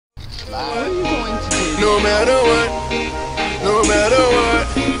What are you going to do? No matter what, no matter what.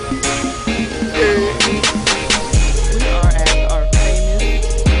 Hey. We are at our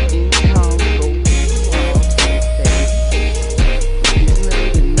famous in-town Golden Corral Cafe. Getting ready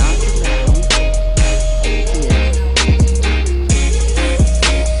to knock it down.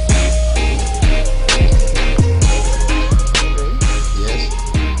 Yes. Yes.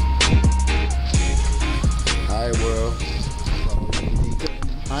 Hi, world.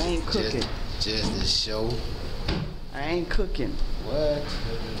 I ain't cooking. Just the show. I ain't cooking. What?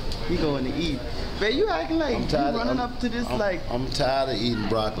 We going to eat. Babe, you acting like you running up to this like... I'm tired of eating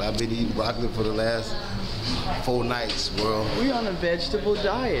broccoli. I've been eating broccoli for the last 4 nights, world. We on a vegetable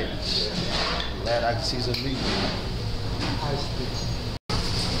diet. I'm glad I can see some meat.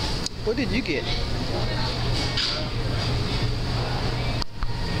 What did you get?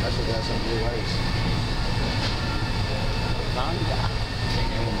 I should got some blue rice.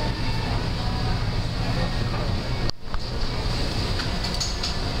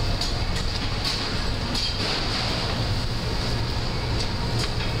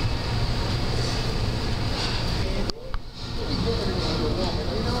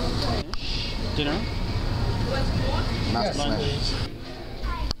 Dinner? Not lunch.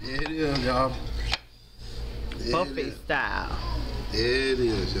 There it is, y'all. Buffet style. There it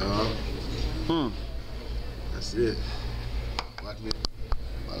is, y'all. That's it. Watch me.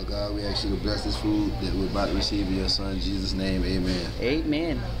 Father God, we ask you to bless this food that we're about to receive in your son Jesus' name. Amen.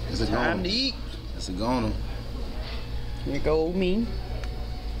 Amen. It's a time to eat. It's a goner. Here go me.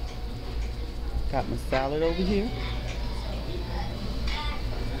 Got my salad over here.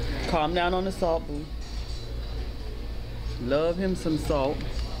 Calm down on the salt, boo. Love him some salt.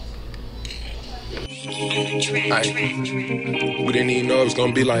 Right. We didn't even know it was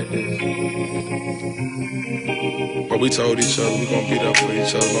gonna be like this. But we told each other we gonna be there for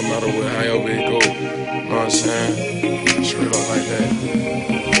each other no matter what, however it go. You know what I'm saying? Straight up like that.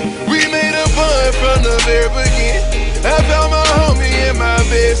 We made a bond from the very beginning. I found my homie and my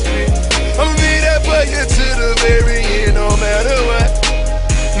best friend. I'ma be there for you to the very end, no matter what.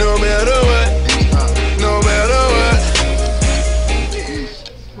 No matter what. No matter what.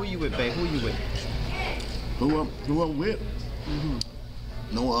 Who you with, babe? Who you with? Who I'm with?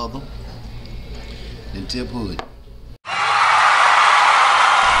 No other than Tip Hood.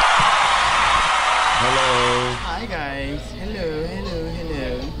 Hello. Hi guys. Hello.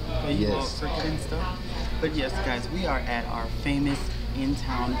 Are you all freaking and stuff? But yes, guys, we are at our famous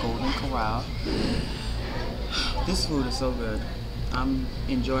in-town Golden Corral. This food is so good. I'm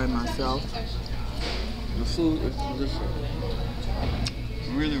enjoying myself. The food is delicious.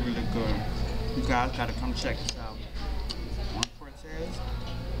 Really, really good. You guys gotta come check this out. One Cortez,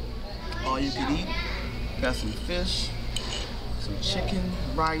 all you can eat. Got some fish, some chicken,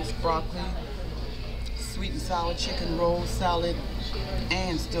 rice, broccoli, sweet and sour chicken roll, salad,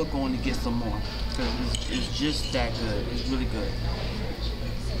 and still going to get some more. Because it's just that good. It's really good.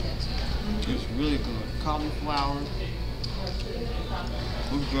 It's really good. Cauliflower.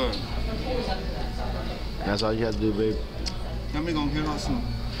 It's good. That's all you have to do, babe. Then we're gonna get on some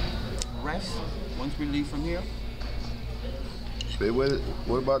rest once we leave from here. Babe,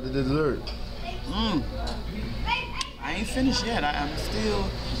 what about the dessert? I ain't finished yet. I'm still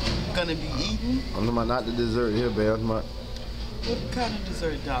gonna be eating. I'm talking about not the dessert here, babe. I'm talking about... What kind of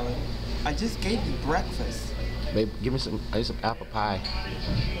dessert, darling? I just gave you breakfast. Babe, give me some. I need some apple pie.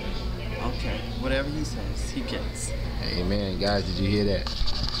 Okay, whatever he says, he gets. Amen, guys. Did you hear that?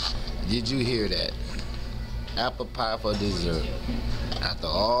 Did you hear that? Apple pie for dessert. After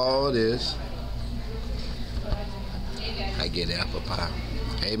all this, I get apple pie.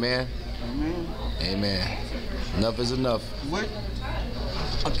 Amen. Amen. Amen. Enough is enough. With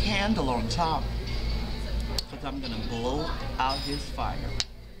a candle on top, because I'm gonna blow out his fire.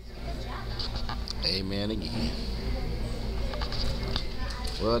 Amen again.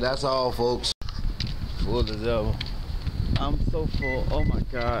 Well, that's all, folks. Full as ever. I'm so full. Oh my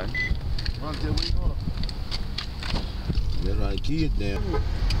God. That's right, kids down.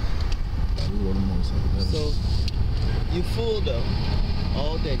 So, you full though,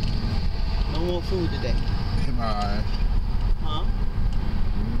 all day. No more food today. Alright. Huh?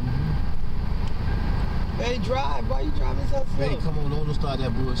 Hey, drive. Why you driving so slow? Hey, come on, don't start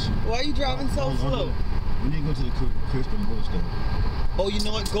that bullshit. Why you driving so slow? We need to go to the Christian bookstore. Oh, you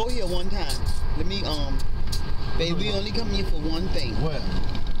know what? Go here one time. Let me, babe, we only come here for one thing. What?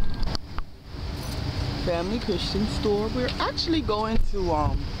 Family Christian store. We're actually going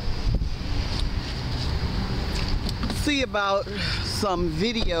to, see about some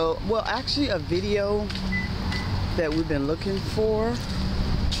video. Well, actually a video that we've been looking for.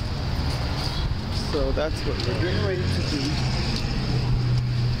 So that's what we're getting ready to do.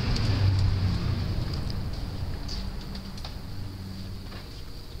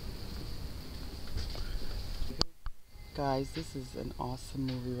 Guys, this is an awesome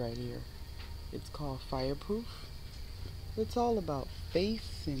movie right here. It's called Fireproof. It's all about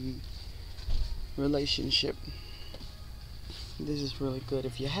faith and relationship. This is really good.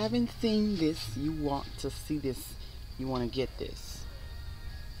 If you haven't seen this, you want to see this. You want to get this.